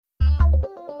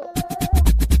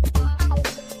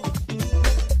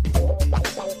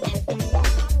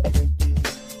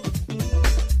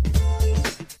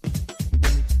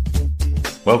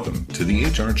Welcome to the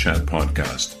HR Chat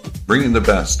podcast, bringing the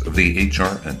best of the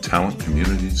HR and talent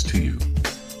communities to you.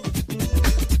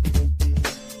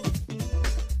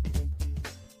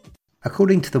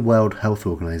 According to the World Health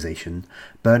Organization,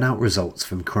 burnout results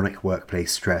from chronic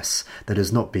workplace stress that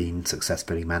has not been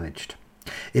successfully managed.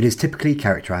 It is typically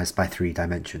characterized by three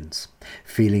dimensions: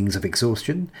 feelings of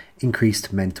exhaustion,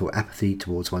 increased mental apathy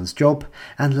towards one's job,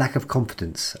 and lack of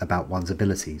confidence about one's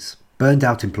abilities. Burned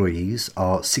out employees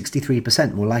are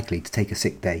 63% more likely to take a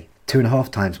sick day,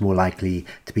 2.5 times more likely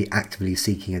to be actively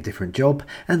seeking a different job,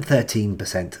 and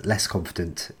 13% less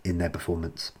confident in their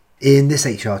performance. In this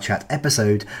HR Chat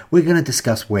episode, we're going to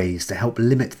discuss ways to help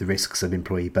limit the risks of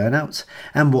employee burnout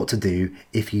and what to do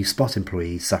if you spot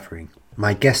employees suffering.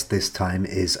 My guest this time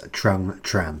is Trung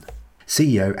Tran,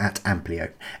 CEO at Amplio,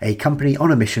 a company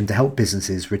on a mission to help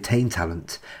businesses retain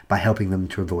talent by helping them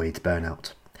to avoid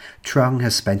burnout. Trung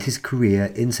has spent his career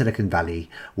in Silicon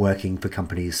Valley working for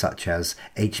companies such as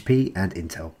HP and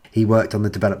Intel. He worked on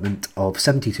the development of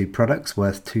 72 products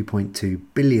worth $2.2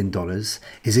 billion.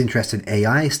 His interest in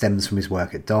AI stems from his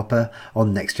work at DARPA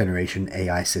on next-generation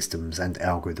AI systems and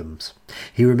algorithms.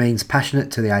 He remains passionate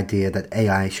to the idea that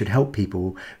AI should help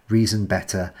people reason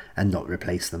better and not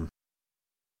replace them.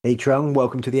 Hey Trung,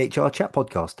 welcome to the HR Chat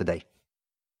podcast today.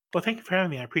 Well, thank you for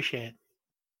having me. I appreciate it.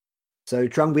 So,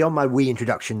 Trung, beyond my wee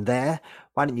introduction there,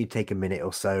 why don't you take a minute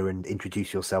or so and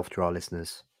introduce yourself to our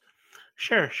listeners?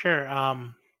 Sure. I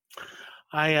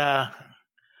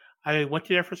went to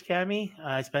the Air Force Academy.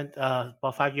 I spent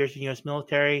about 5 years in the U.S.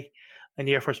 military, and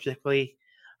the Air Force specifically.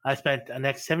 I spent the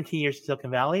next 17 years in Silicon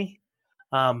Valley,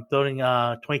 building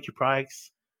 72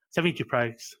 products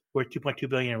worth $2.2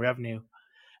 billion in revenue.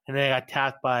 And then I got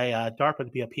tasked by DARPA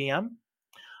to be a PM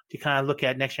to kind of look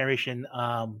at next generation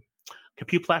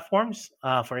compute platforms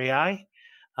for AI,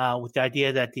 with the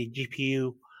idea that the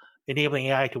GPU enabling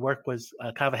AI to work was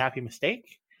kind of a happy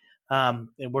mistake.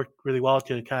 It worked really well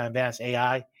to kind of advance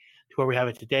AI to where we have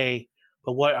it today.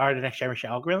 But what are the next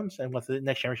generation algorithms and what the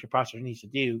next generation processor needs to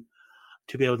do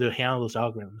to be able to handle those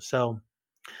algorithms? So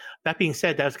that being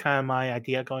said, that's kind of my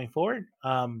idea going forward.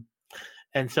 And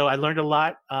so I learned a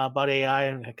lot about AI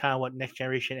and kind of what next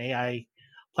generation AI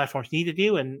platforms need to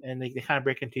do. And they kind of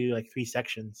break into like three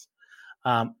sections.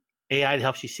 AI that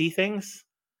helps you see things,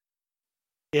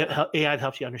 AI that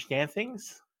helps you understand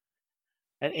things,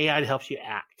 and AI that helps you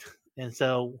act. And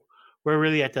so we're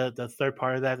really at the third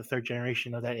part of that, the third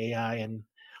generation of that AI. And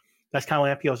that's kind of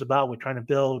what Amplio is about. We're trying to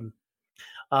build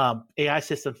AI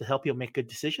systems to help you make good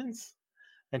decisions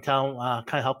and kind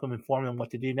of help them inform them what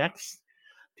to do next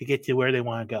to get to where they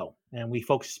want to go. And we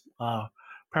focus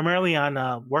primarily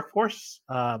on workforce,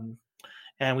 and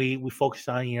we focus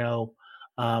on,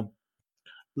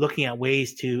 looking at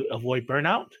ways to avoid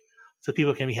burnout so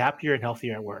people can be happier and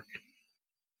healthier at work.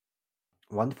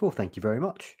 Wonderful. Thank you very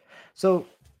much. So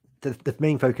the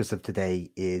main focus of today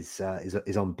is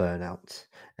on burnout.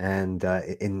 And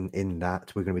in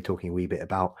that, we're going to be talking a wee bit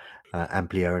about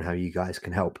Amplio and how you guys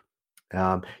can help.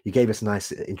 You gave us a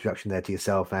nice introduction there to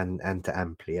yourself and to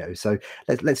Amplio. So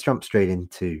let's jump straight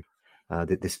into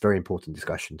this very important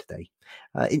discussion today.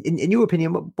 In your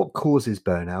opinion, what causes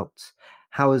burnout?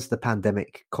 How has the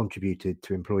pandemic contributed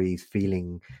to employees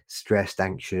feeling stressed,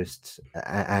 anxious,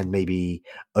 and maybe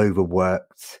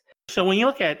overworked? So when you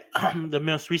look at the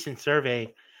most recent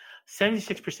survey,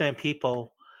 76% of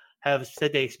people have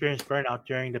said they experienced burnout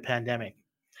during the pandemic.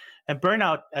 And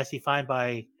burnout, as defined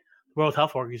by the World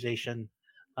Health Organization,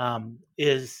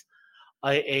 is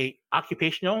a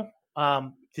occupational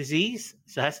disease.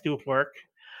 So it has to do with work.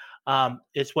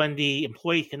 It's when the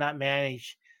employee cannot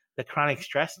manage the chronic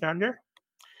stress they're under.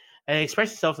 And it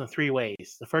expresses itself in three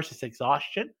ways. The first is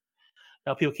exhaustion.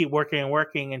 People keep working and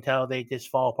working until they just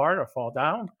fall apart or fall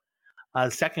down.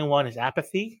 The second one is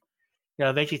apathy.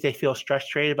 Eventually they feel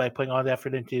frustrated by putting all the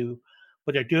effort into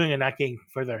what they're doing and not getting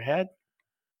further ahead.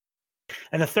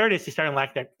 And the third is they start to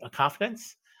lack that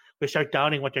confidence. They start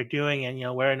doubting what they're doing and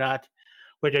whether or not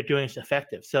what they're doing is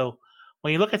effective. So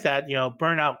when you look at that,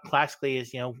 burnout classically is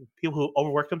people who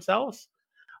overwork themselves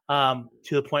to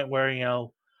the point where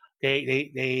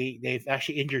they've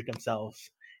actually injured themselves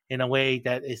in a way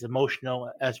that is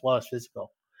emotional as well as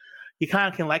physical. You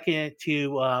kind of can liken it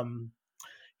to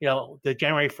the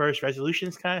January 1st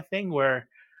resolutions kind of thing, where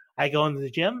I go into the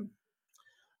gym,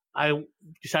 I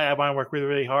decide I want to work really,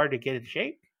 really hard to get in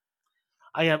shape.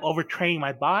 I am overtraining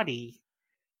my body,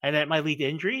 and that might lead to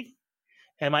injury.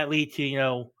 And it might lead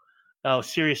to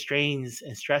serious strains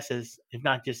and stresses, if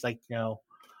not just like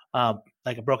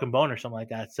a broken bone or something like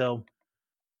that. So,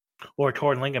 or a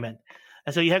torn ligament.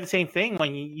 And so you have the same thing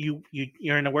when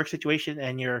you're in a work situation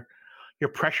and you're you're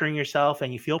pressuring yourself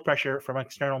and you feel pressure from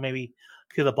external, maybe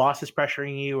because the boss is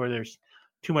pressuring you or there's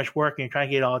too much work and you're trying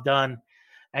to get it all done,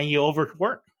 and you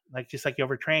overwork, just like you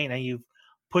overtrain, and you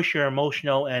push your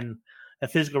emotional and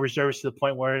physical reserves to the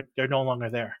point where they're no longer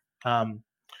there. One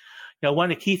of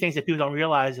the key things that people don't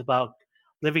realize about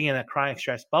living in a chronic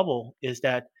stress bubble is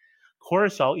that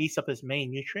cortisol eats up as many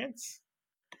nutrients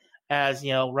as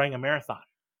running a marathon.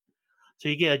 So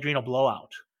you get adrenal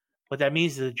blowout. What that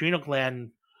means is the adrenal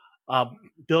gland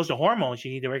builds the hormones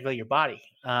you need to regulate your body.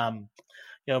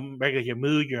 Regulate your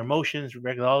mood, your emotions,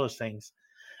 regulate all those things.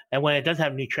 And when it doesn't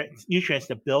have nutrients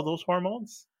to build those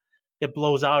hormones, it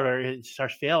blows out or it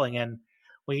starts failing. And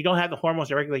when you don't have the hormones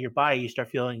to regulate your body, you start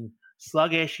feeling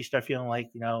sluggish. You start feeling like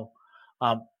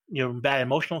you're in bad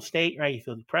emotional state, right? You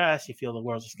feel depressed. You feel the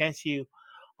world's against you.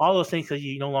 All those things because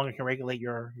you no longer can regulate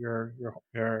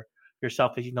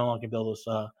yourself because you no longer can build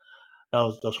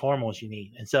those hormones you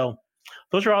need. And so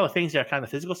those are all the things that are kind of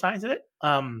the physical signs of it.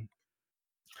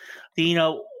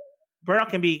 Burnout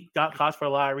can be caused for a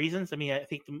lot of reasons. I mean, I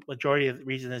think the majority of the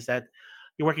reason is that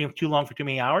you're working too long for too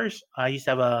many hours. I used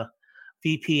to have a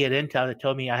VP at Intel that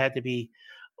told me I had to be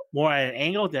more at an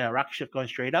angle than a rocket ship going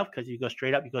straight up, because if you go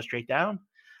straight up, you go straight down.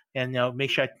 And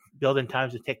make sure I build in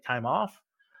times to take time off.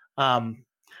 And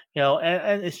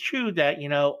it's true that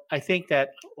I think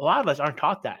that a lot of us aren't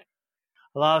taught that.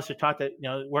 A lot of us are taught that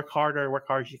work hard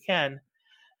as you can,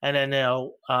 and then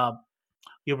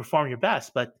you'll perform your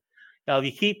best. But if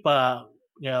you keep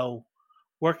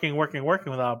working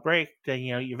without a break, then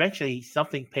eventually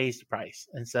something pays the price.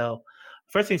 And so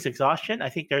first thing is exhaustion. I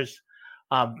think there's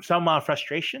some amount of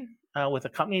frustration with a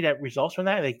company that results from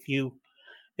that. Like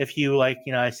if you like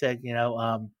I said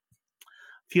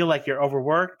feel like you're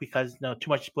overworked because too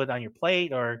much is put on your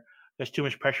plate, or there's too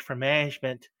much pressure from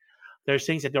management, there's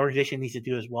things that the organization needs to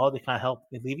do as well to kind of help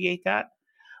alleviate that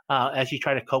as you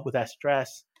try to cope with that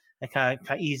stress and kind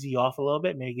of ease you off a little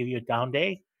bit, maybe give you a down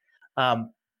day.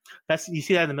 You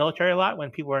see that in the military a lot.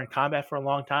 When people are in combat for a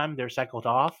long time, they're cycled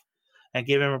off and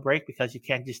give them a break because you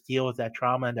can't just deal with that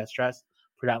trauma and that stress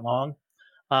for that long.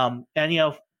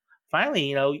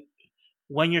 Finally,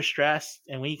 when you're stressed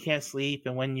and when you can't sleep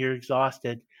and when you're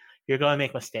exhausted, you're going to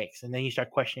make mistakes. And then you start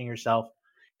questioning yourself,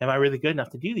 am I really good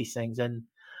enough to do these things? And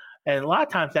a lot of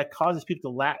times that causes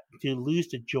people to lose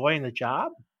the joy in the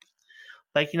job.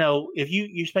 Like, if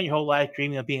you spend your whole life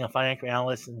dreaming of being a financial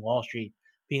analyst in Wall Street,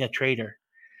 being a trader,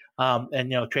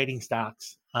 and trading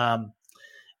stocks, you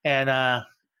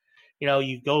go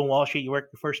in Wall Street, you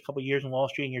work the first couple of years in Wall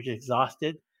Street, and you're just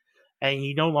exhausted, and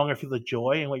you no longer feel the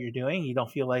joy in what you're doing. You don't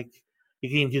feel like you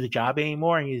can even do the job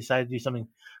anymore, and you decide to do something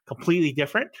completely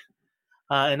different.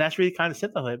 And that's really kind of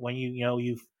symptom of it when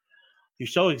you're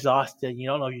so exhausted, you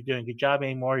don't know if you're doing a good job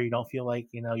anymore. You don't feel like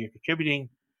you're contributing.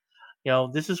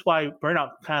 This is why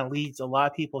burnout kind of leads a lot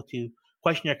of people to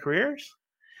question their careers,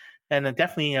 and then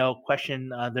definitely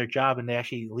question their job, and they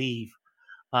actually leave.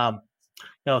 38%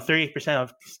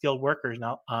 of skilled workers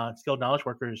now, skilled knowledge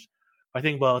workers, are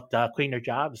thinking about quitting their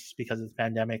jobs because of the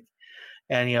pandemic.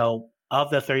 And of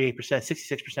the 38%,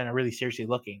 66% are really seriously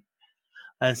looking.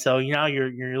 And so now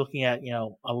you're looking at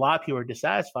a lot of people are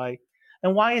dissatisfied.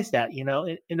 And why is that?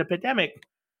 In the pandemic,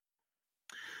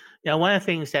 one of the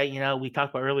things that we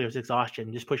talked about earlier was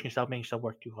exhaustion, just pushing yourself, making yourself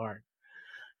work too hard.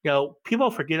 People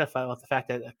forget about the fact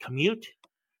that a commute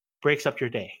breaks up your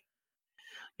day.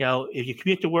 If you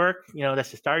commute to work,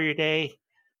 that's the start of your day.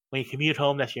 When you commute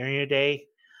home, that's the end of your day.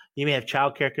 You may have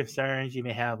childcare concerns. You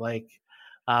may have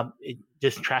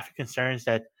just traffic concerns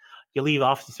that you leave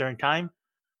office at a certain time.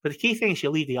 But the key thing is you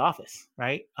leave the office,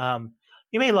 right?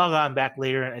 You may log on back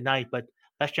later at night, but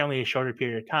that's generally a shorter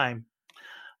period of time.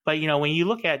 But, when you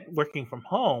look at working from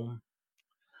home,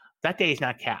 that day is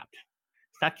not capped.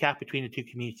 It's not capped between the two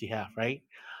commutes you have, right?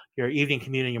 Your evening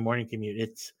commute and your morning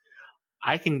commute.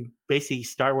 I can basically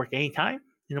start work anytime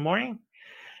in the morning,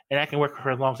 and I can work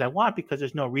for as long as I want because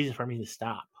there's no reason for me to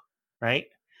stop, right?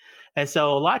 And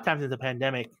so a lot of times in the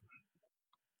pandemic,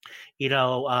 people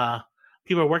are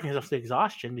working themselves to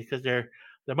exhaustion because they're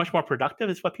much more productive,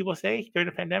 is what people say during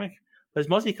the pandemic. But it's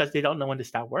mostly because they don't know when to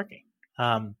stop working.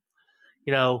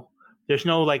 There's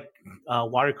no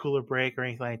water cooler break or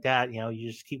anything like that. You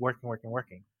just keep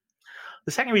working.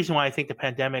 The second reason why I think the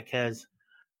pandemic has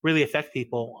really affected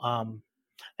people,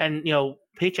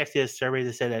 Paychex did a survey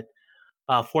that said that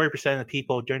 40% of the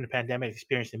people during the pandemic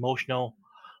experienced emotional,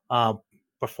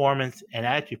 performance, and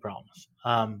attitude problems.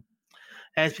 And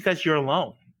it's because you're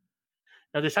alone.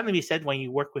 There's something to be said when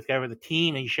you work with the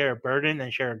team and you share a burden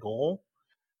and share a goal,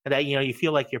 and that you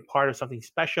feel like you're part of something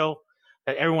special,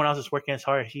 that everyone else is working as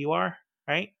hard as you are,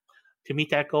 right, to meet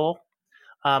that goal.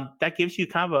 That gives you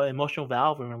kind of an emotional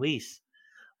valve and release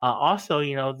Also,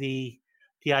 the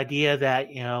idea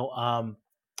that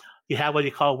you have what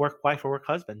you call a work wife or work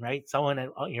husband, right? Someone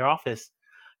in your office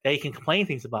that you can complain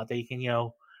things about, that you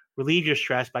can relieve your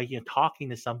stress by talking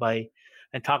to somebody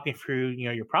and talking through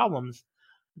your problems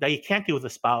that you can't do with a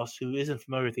spouse who isn't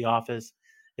familiar with the office,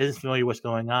 isn't familiar with what's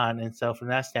going on. And so from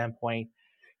that standpoint,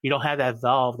 you don't have that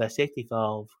valve, that safety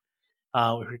valve,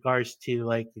 with regards to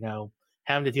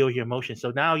having to deal with your emotions.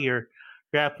 So now you're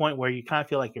at a point where you kind of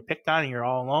feel like you're picked on and you're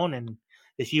all alone, and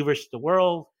it's you versus the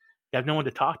world. You have no one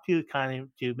to talk to, kind of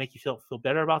to make you feel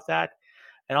better about that,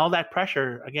 and all that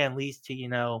pressure again leads to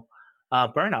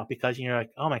burnout, because you're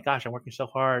like, oh my gosh, I'm working so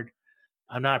hard,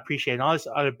 I'm not appreciating all these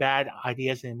other bad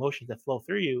ideas and emotions that flow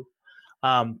through you,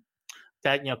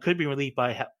 that could be relieved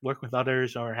by working with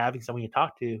others or having someone you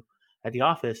talk to at the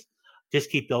office, just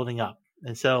keep building up.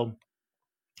 And so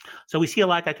we see a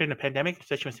lot of that during the pandemic,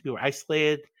 especially when people were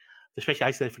isolated, especially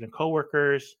isolated from their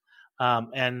coworkers,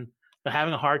 and they're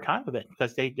having a hard time with it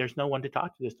because there's no one to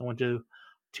talk to, there's no one to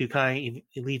kind of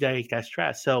alleviate that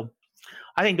stress. So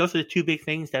I think those are the two big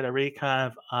things that are really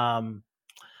kind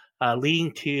of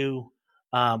leading to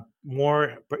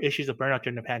more issues of burnout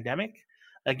during the pandemic.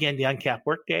 Again, the uncapped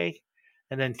workday,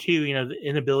 and then two, the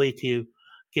inability to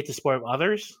get the support of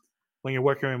others when you're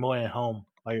working remote at home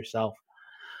by yourself.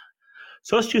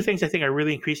 So those two things I think are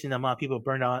really increasing the amount of people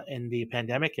burned out in the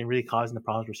pandemic and really causing the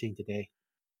problems we're seeing today.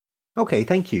 Okay,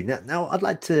 thank you. Now I'd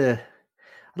like to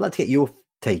get your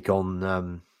take on.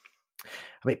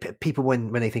 I mean, people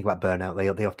when they think about burnout,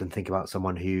 they often think about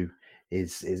someone who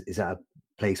is at a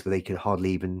place where they can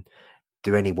hardly even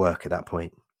do any work at that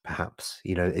point. Perhaps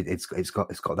it's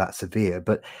got that severe,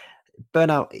 but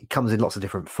burnout, it comes in lots of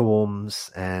different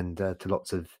forms and to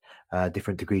lots of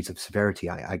different degrees of severity,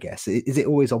 I guess. Is it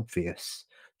always obvious,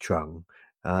 Trung,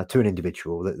 to an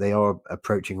individual that they are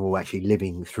approaching or actually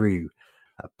living through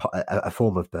a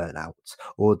form of burnout,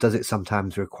 or does it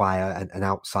sometimes require an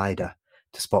outsider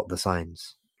to spot the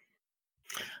signs?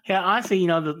 Yeah, honestly,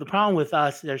 the problem with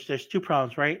us, there's two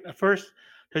problems, right? First,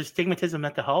 there's stigmatism of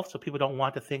mental health, so people don't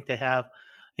want to think they have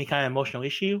any kind of emotional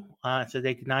issue, so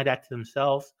they deny that to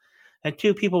themselves. And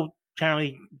two, people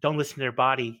generally don't listen to their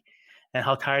body and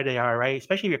how tired they are, right?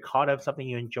 Especially if you're caught up in something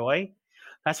you enjoy.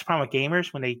 That's the problem with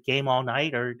gamers when they game all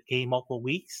night or game multiple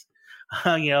weeks.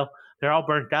 They're all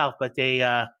burnt out, but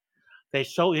they're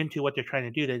so into what they're trying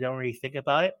to do, they don't really think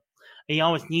about it. And you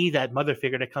always need that mother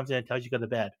figure that comes in and tells you to go to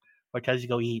bed or tells you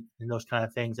to go eat and those kind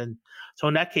of things. And so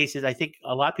in that case, I think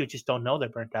a lot of people just don't know they're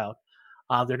burnt out.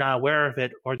 They're not aware of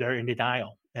it, or they're in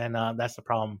denial. And that's the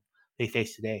problem they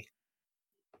face today.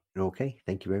 Okay,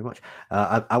 thank you very much.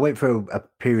 I went through a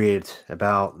period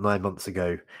about 9 months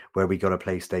ago where we got a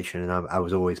PlayStation, and I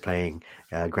was always playing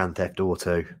Grand Theft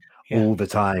Auto all the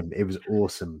time. It was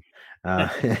awesome,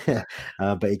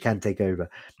 but it can take over.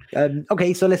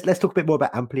 Okay, so let's talk a bit more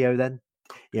about Amplio then.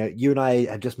 You and I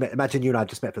have just met. Imagine you and I have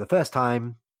just met for the first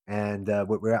time, and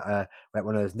we're at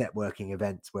one of those networking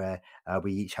events where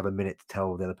we each have a minute to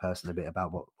tell the other person a bit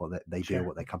about what they do,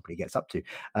 what their company gets up to.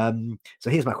 So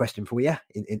here's my question for you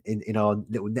in our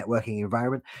little networking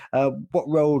environment. What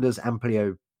role does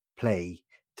Amplio play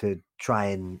to try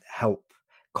and help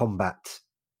combat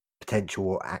potential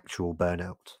or actual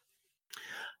burnout?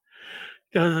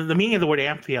 The meaning of the word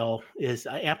Amplio is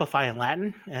amplify in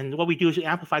Latin. And what we do is we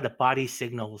amplify the body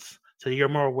signals so that you're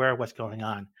more aware of what's going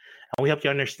on. And we help you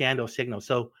understand those signals.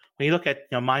 So when you look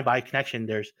at mind-body connection,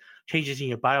 there's changes in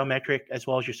your biometric as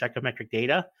well as your psychometric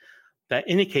data that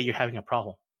indicate you're having a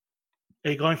problem.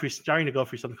 And you're starting to go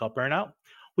through something called burnout.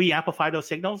 We amplify those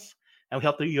signals and we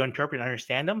help you interpret and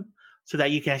understand them so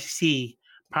that you can see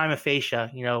prima facie,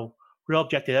 real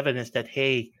objective evidence that,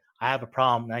 hey, I have a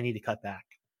problem and I need to cut back.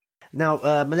 Now,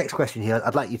 my next question here,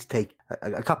 I'd like you to take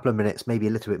a couple of minutes, maybe a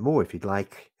little bit more if you'd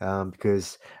like,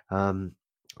 because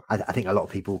I think a lot of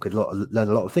people could learn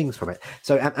a lot of things from it.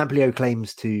 So Amplio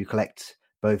claims to collect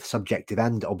both subjective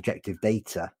and objective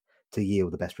data to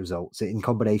yield the best results. In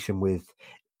combination with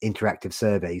interactive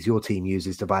surveys, your team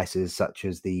uses devices such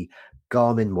as the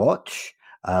Garmin Watch,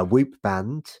 Whoop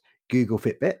Band, Google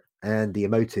Fitbit, and the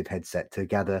Emotive headset to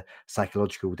gather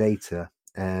psychological data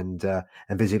and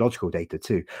physiological data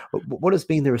too. What has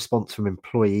been the response from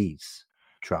employees,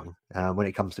 Trung, when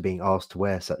it comes to being asked to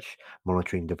wear such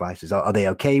monitoring devices? Are they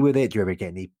okay with it? Do you ever get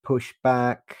any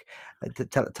pushback?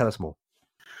 Tell us more.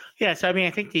 Yeah, so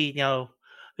I think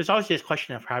there's always this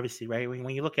question of privacy, right? When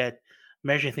you look at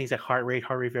measuring things like heart rate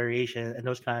variation, and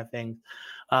those kind of things,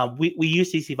 we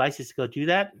use these devices to go do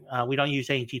that. We don't use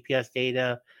any GPS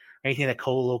data or anything that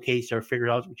co-locates or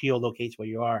figures out geolocates where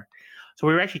you are. So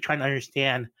we're actually trying to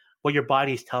understand what your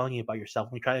body is telling you about yourself.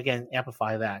 We try to, again,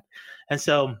 amplify that. And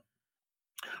so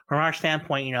From our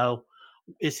standpoint,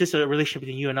 is this a relationship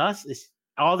between you and us? Is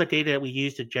all the data that we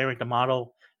use to generate the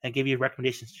model and give you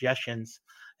recommendations, suggestions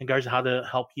in regards to how to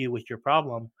help you with your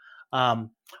problem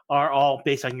are all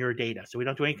based on your data. So we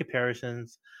don't do any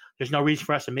comparisons. There's no reason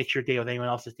for us to mix your data with anyone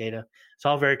else's data. It's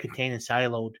all very contained and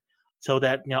siloed so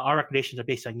that our recommendations are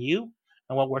based on you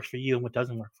and what works for you and what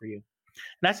doesn't work for you. And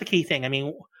that's the key thing. I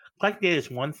mean, collecting data is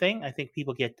one thing. I think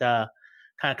people get kind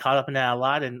of caught up in that a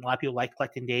lot, and a lot of people like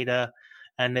collecting data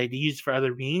and they use it for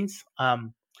other means.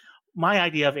 My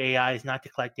idea of AI is not to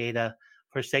collect data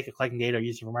for the sake of collecting data or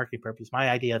use it for marketing purposes. My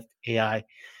idea of AI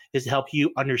is to help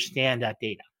you understand that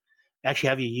data, actually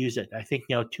have you use it. I think,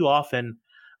 too often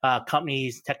tech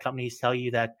companies tell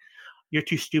you that you're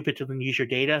too stupid to use your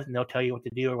data, and they'll tell you what to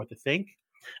do or what to think.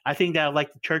 I think that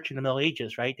like the church in the Middle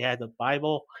Ages, right? They had the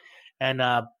Bible, and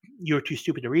you were too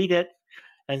stupid to read it,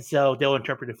 and so they'll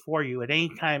interpret it for you. At any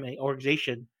time an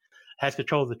organization has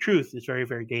control of the truth, it's very,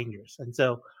 very dangerous. And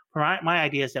so my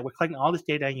idea is that we're collecting all this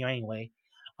data on you anyway,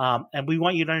 and we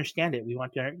want you to understand it. We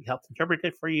want to help interpret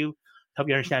it for you, help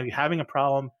you understand if you're having a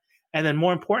problem, and then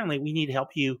more importantly, we need to help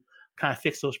you kind of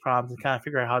fix those problems and kind of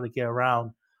figure out how to get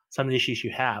around some of the issues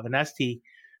you have. And that's the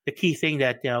key thing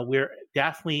that we're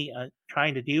definitely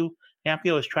trying to do.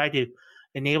 Ampio is try to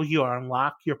enable you or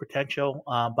unlock your potential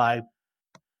by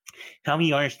helping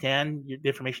you understand the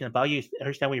information about you,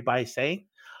 understand what your body is saying,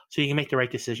 so you can make the right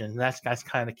decision. And that's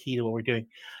kind of the key to what we're doing.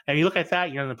 And you look at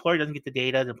that, the employer doesn't get the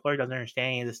data, the employer doesn't understand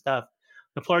any of this stuff.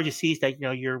 The employer just sees that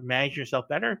you're managing yourself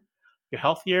better, you're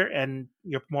healthier, and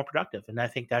you're more productive. And I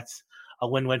think that's a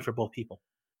win-win for both people.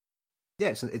 Yeah,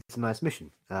 it's a nice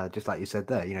mission. Just like you said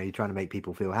there, you're trying to make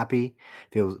people feel happy,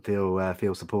 feel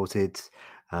supported,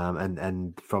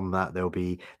 and from that they'll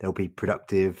be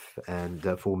productive and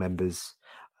full members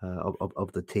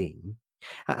of the team.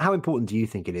 How important do you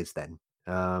think it is then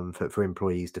for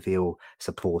employees to feel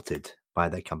supported by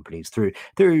their companies through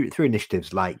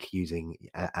initiatives like using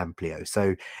Amplio?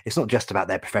 So it's not just about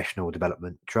their professional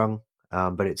development, Trung,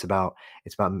 but it's about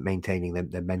maintaining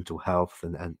their mental health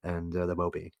and their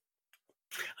well-being.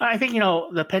 I think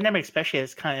the pandemic especially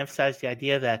has kind of emphasized the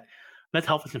idea that mental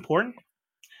health is important.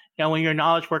 When you're a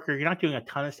knowledge worker, you're not doing a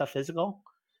ton of stuff physical,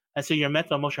 and so your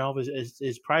mental emotional health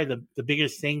is probably the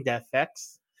biggest thing that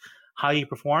affects how you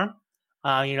perform.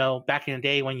 Back in the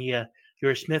day when you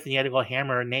were a smith and you had to go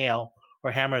hammer a nail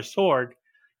or hammer a sword,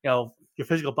 your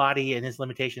physical body and its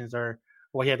limitations are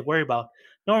what you had to worry about.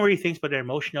 No one really thinks about their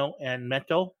emotional and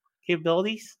mental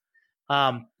capabilities.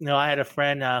 I had a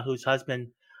friend whose husband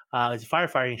is a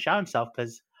firefighter and shot himself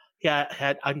because he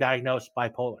had undiagnosed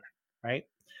bipolar, right?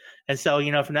 And so,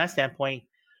 from that standpoint,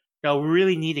 we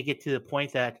really need to get to the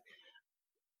point that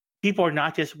people are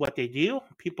not just what they do.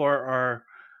 People are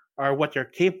what they're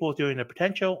capable of doing. Their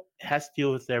potential has to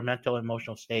do with their mental and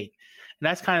emotional state. And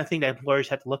that's kind of thing that employers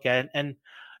have to look at. And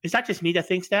it's not just me that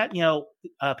thinks that.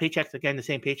 Paychex, again, the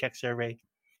same Paychex survey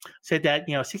said that,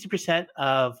 60%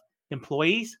 of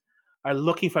employees are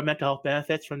looking for mental health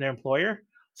benefits from their employer,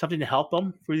 something to help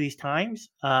them through these times.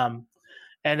 And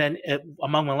then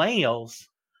among millennials,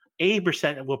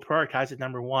 80% will prioritize it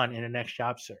number one in the next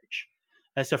job search.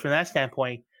 And so from that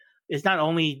standpoint, it's not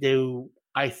only do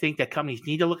I think that companies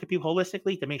need to look at people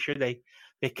holistically to make sure they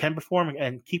can perform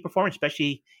and keep performing,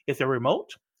 especially if they're remote,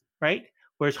 right?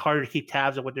 Where it's harder to keep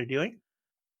tabs of what they're doing.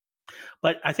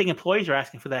 But I think employees are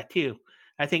asking for that too.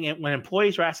 I think when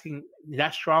employees are asking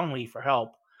that strongly for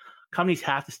help, companies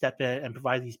have to step in and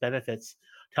provide these benefits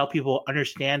to help people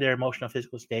understand their emotional and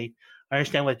physical state,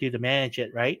 understand what to do to manage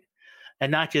it, right?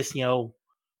 And not just,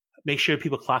 make sure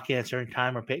people clock in at a certain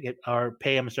time or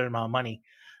pay them a certain amount of money.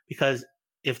 Because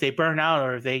if they burn out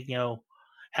or if they,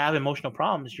 have emotional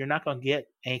problems, you're not going to get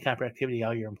any kind of productivity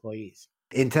out of your employees.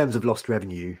 In terms of lost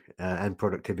revenue and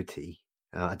productivity,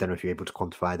 I don't know if you're able to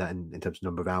quantify that in terms of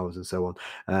number of hours and so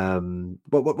on.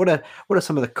 What are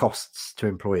some of the costs to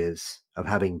employers of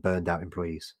having burned out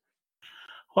employees?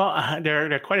 Well,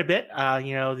 they're quite a bit.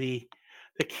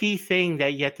 The key thing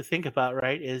that you have to think about,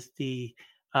 right, is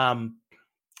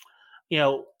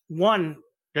one,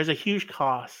 there's a huge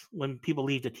cost when people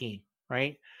leave the team,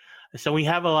 right? So we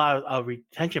have a lot of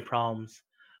retention problems.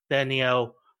 Then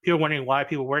people are wondering why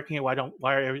people working here, why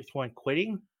are everyone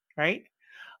quitting, right?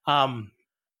 And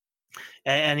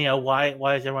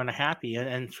why is everyone unhappy?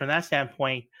 And from that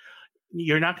standpoint,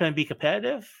 you're not going to be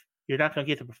competitive. You're not going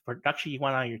to get the production you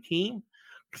want on your team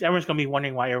because everyone's going to be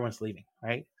wondering why everyone's leaving,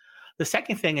 right? The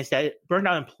second thing is that burned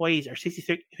out employees are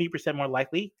 63% more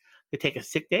likely to take a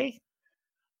sick day,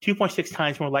 2.6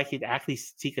 times more likely to actually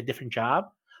seek a different job.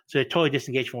 So they're totally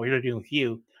disengaged from what they're doing with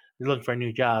you. They're looking for a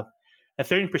new job, and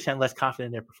 30% less confident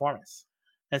in their performance.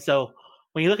 And so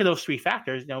when you look at those three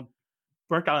factors,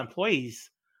 burnt out employees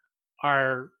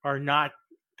are not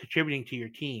contributing to your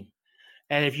team.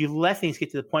 And if you let things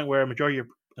get to the point where a majority of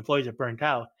your employees are burnt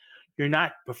out, you're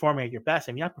not performing at your best.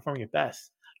 And you're not performing at your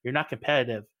best, you're not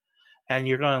competitive, and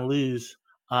you're going to lose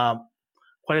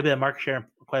quite a bit of market share and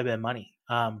quite a bit of money.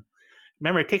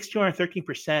 Remember, it takes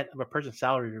 213% of a person's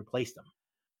salary to replace them.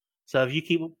 So if you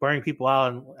keep burning people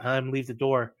out and let them leave the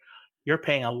door, you're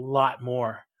paying a lot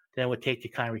more than it would take to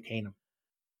kind of retain them.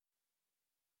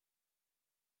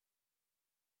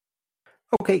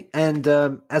 Okay, and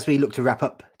as we look to wrap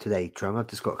up today, Trung, I've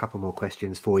just got a couple more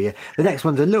questions for you. The next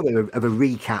one's a little bit of a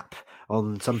recap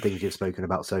on some things you've spoken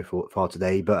about so far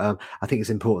today, but I think it's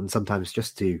important sometimes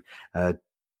just to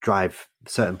drive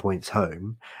certain points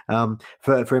home.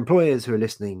 For employers who are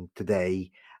listening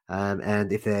today,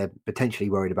 and if they're potentially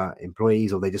worried about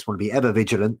employees or they just want to be ever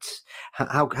vigilant,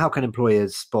 how can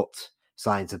employers spot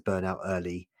signs of burnout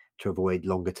early to avoid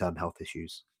longer term health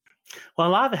issues? Well, a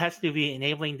lot of it has to do with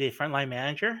enabling the frontline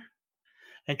manager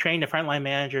and training the frontline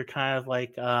manager kind of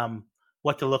like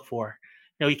what to look for.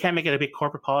 You can't make it a big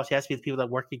corporate policy. It has to be the people that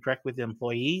work directly with the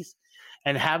employees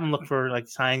and have them look for like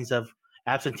signs of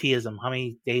absenteeism, how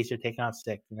many days they're taking off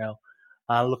sick,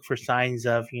 look for signs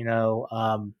of,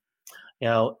 are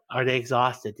they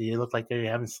exhausted? Do they look like they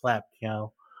haven't slept?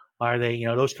 Are they,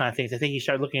 those kind of things. I think you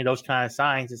start looking at those kind of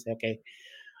signs and say, okay,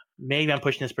 maybe I'm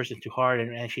pushing this person too hard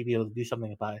and actually be able to do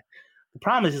something about it. The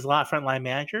problem is a lot of frontline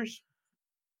managers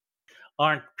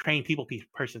aren't trained people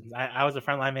persons. I was a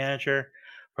frontline manager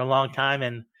for a long time,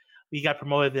 and we got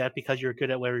promoted to that because you're good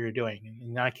at whatever you're doing.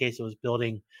 In that case, it was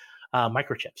building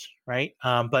microchips, right?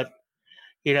 But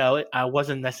I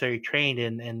wasn't necessarily trained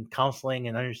in counseling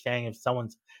and understanding if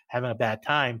someone's having a bad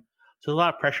time. So there's a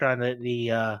lot of pressure on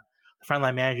the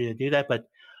frontline manager to do that. But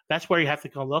that's where you have to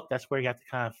go look. That's where you have to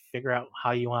kind of figure out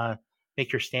how you want to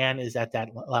make your stand is at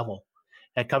that level.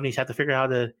 And companies have to figure out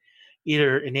how to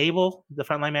either enable the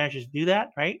frontline managers to do that,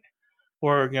 right?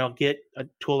 Or, get a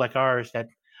tool like ours that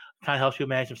kind of helps you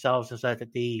manage themselves so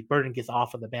that the burden gets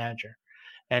off of the manager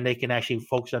and they can actually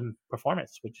focus on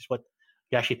performance, which is what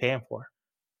you actually pay them for.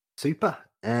 Super.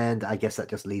 And I guess that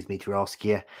just leads me to ask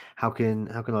you, how can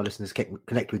our listeners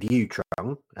connect with you,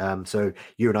 Trung? So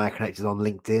you and I are connected on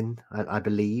LinkedIn, I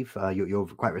believe. You're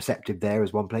quite receptive there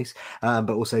as one place. But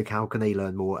also, how can they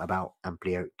learn more about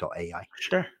Amplio.ai?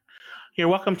 Sure. You're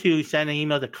welcome to send an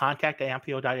email to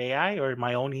contact@amplio.ai or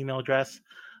my own email address,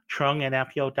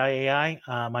 trung@amplio.ai,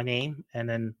 my name, and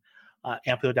then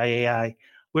amplio.ai.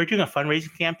 We're doing a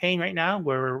fundraising campaign right now.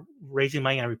 We're raising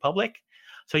money on Republic.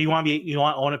 So you want to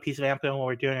own a piece of Amplio in what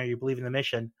we're doing, or you believe in the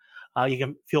mission, you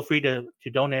can feel free to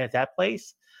donate at that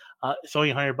place. It's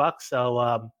only $100.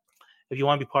 So if you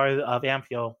want to be part of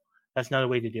Amplio, that's another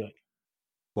way to do it.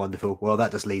 Wonderful. Well,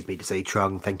 that just leads me to say,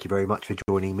 Trung, thank you very much for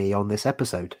joining me on this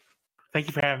episode. Thank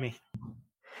you for having me.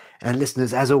 And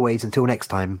listeners, as always, until next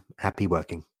time, happy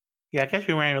working. Yeah, I guess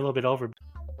we ran a little bit over.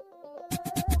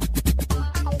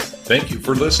 Thank you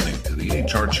for listening to the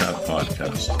HR Chat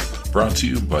Podcast, brought to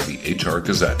you by the HR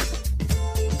Gazette.